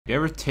You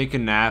ever take a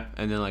nap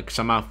and then like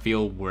somehow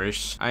feel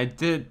worse? I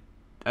did.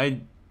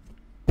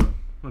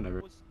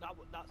 Whatever.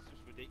 That's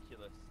just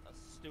ridiculous.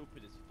 That's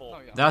stupid as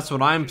fuck. That's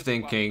what I'm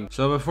thinking.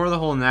 So before the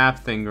whole nap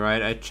thing,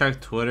 right, I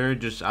checked Twitter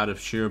just out of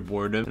sheer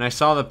boredom, and I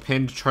saw the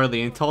pinned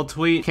Charlie Intel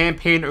tweet,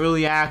 campaign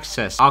early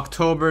access,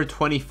 October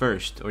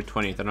 21st, or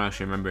 20th, I don't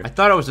actually remember. I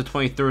thought it was the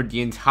 23rd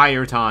the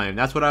entire time.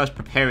 That's what I was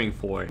preparing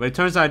for. But it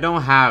turns out I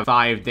don't have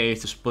 5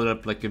 days to split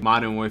up like a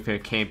Modern Warfare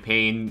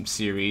campaign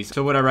series.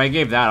 So whatever, I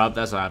gave that up.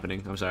 That's not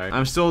happening. I'm sorry.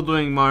 I'm still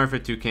doing Modern Warfare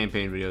 2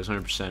 campaign videos,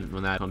 100%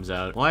 when that comes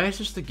out. Why is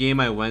this the game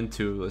I went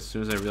to as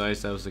soon as I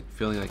realized I was like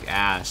feeling like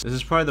ass? This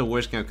is probably the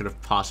worst game I could have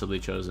possibly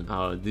chosen.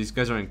 Oh, these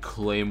guys are in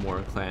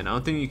Claymore clan. I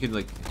don't think you could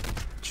like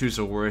choose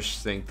a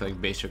worse thing to like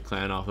base your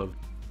clan off of.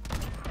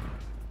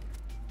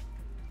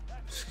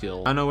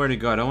 Skill. I don't know where to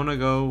go. I don't want to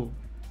go.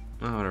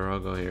 Oh, whatever. I'll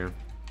go here.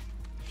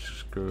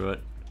 Screw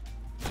it.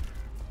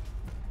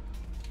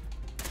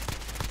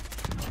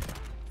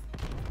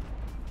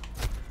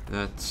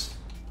 That's...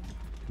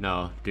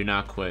 No, do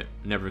not quit.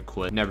 Never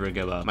quit. Never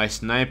give up. My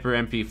sniper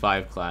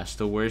MP5 class.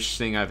 The worst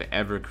thing I've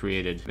ever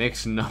created.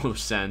 Makes no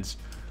sense.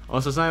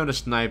 Also, it's not even a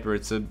sniper.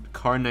 It's a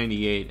Car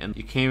 98, and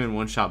you can't even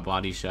one-shot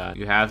body shot.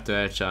 You have to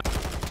headshot.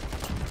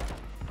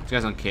 This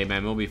guy's on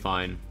K-Man. We'll be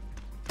fine.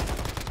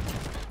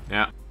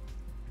 Yeah.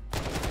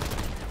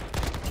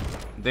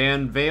 They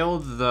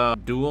unveiled the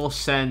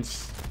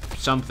DualSense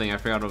something, I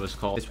forgot what it was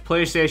called. It's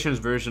PlayStation's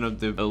version of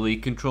the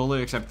Elite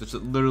controller, except it's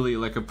literally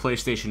like a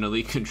PlayStation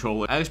Elite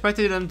controller. I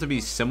expected them to be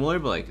similar,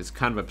 but like it's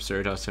kind of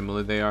absurd how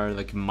similar they are,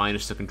 like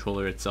minus the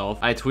controller itself.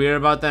 I tweeted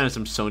about that and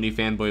some Sony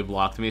fanboy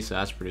blocked me, so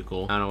that's pretty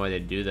cool. I don't know why they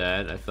do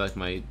that. I feel like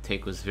my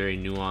take was very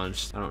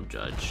nuanced. I don't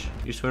judge.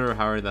 Use Twitter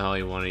however the hell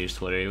you want to use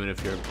Twitter, even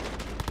if you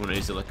want to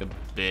use it like a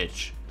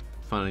bitch.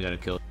 Finally got a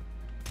kill.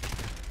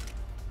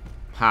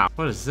 How?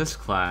 What is this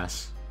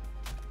class?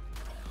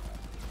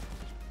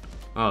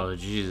 Oh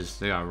Jesus,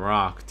 they got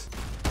rocked.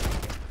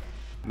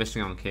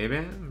 Missing on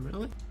K-Ban?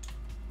 Really?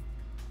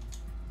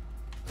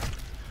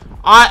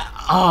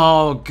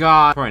 Oh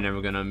god. Probably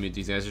never gonna unmute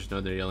these guys, just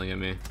know they're yelling at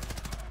me.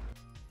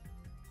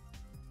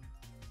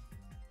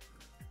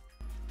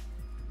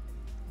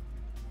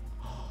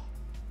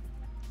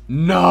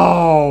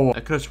 No! I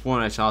could have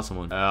sworn I saw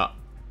someone.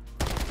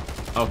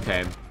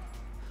 Okay.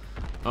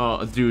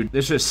 Oh dude,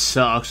 this just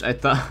sucks. I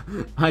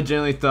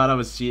genuinely thought I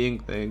was seeing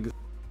things.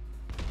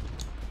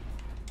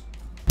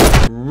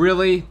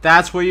 Really?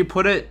 That's where you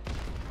put it?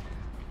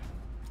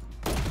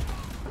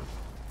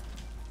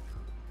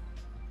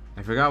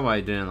 I forgot why I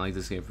didn't like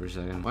this game for a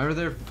second. Why are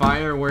there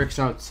fireworks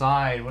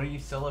outside? What are you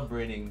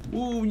celebrating?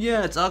 Ooh,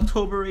 yeah, it's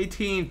October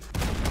 18th.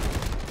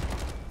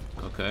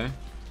 Okay.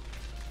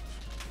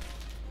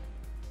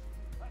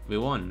 We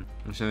won.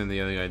 I'm saying the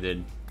other guy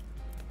did.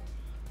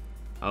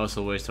 I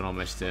also wasted all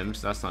my stims.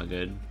 That's not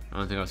good. I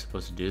don't think I was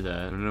supposed to do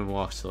that. I'm gonna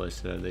walk slow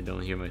so that they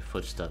don't hear my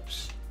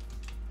footsteps.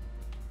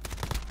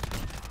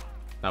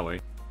 That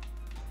way.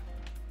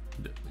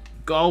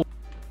 Go!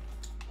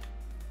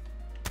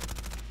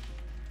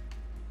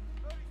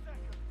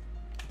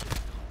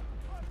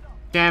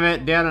 Damn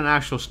it, they had an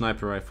actual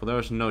sniper rifle. There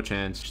was no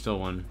chance. Still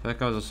won. That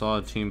guy was a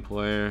solid team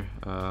player.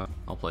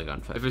 I'll play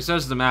gunfight. If it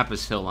says the map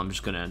is hill, I'm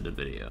just gonna end the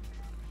video.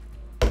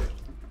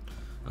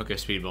 Okay,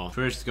 speedball.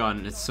 First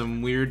gun, it's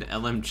some weird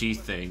LMG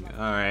thing.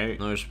 Alright.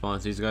 No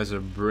response. These guys are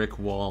brick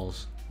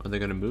walls. Are they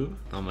gonna move?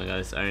 Oh my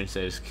god, this iron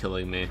sight is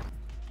killing me.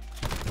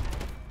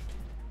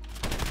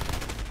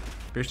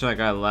 Pretty sure that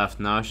guy left.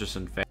 Now it's just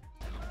in fa-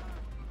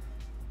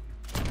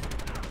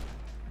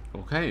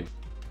 Okay.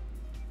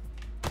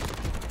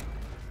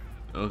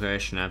 Okay,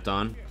 snapped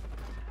on.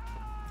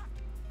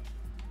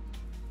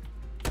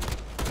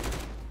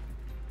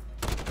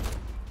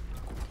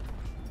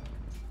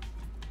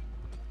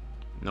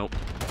 Nope.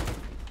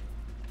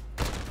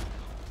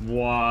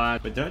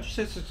 What? But did I just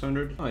say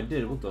 600? Oh, I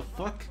did. What the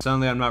fuck?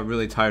 Suddenly, I'm not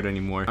really tired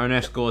anymore. Our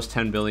next goal is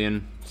 10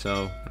 billion.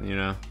 So, you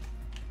know.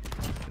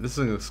 This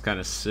thing looks kind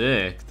of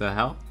sick. The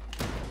hell?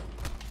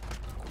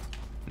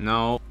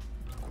 No.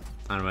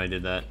 I don't know why I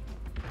did that.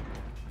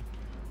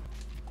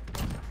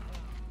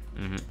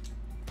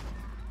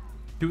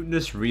 Shooting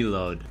this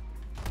reload.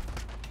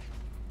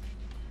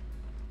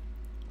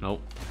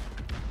 Nope.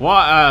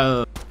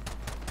 What?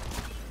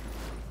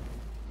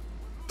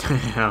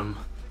 Damn.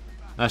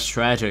 That's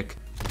tragic.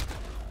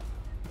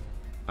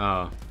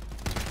 Oh.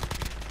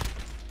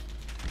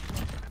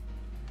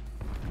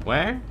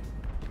 Where?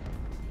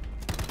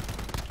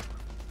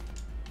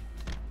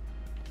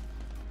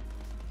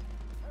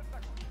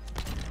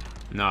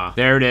 Nah.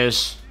 There it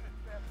is.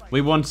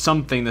 We won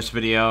something this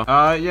video.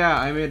 Yeah,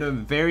 I made a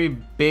very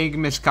big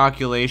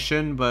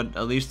miscalculation, but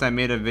at least I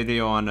made a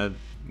video on a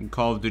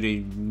Call of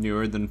Duty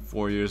newer than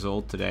 4 years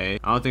old today.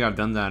 I don't think I've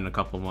done that in a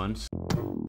couple months.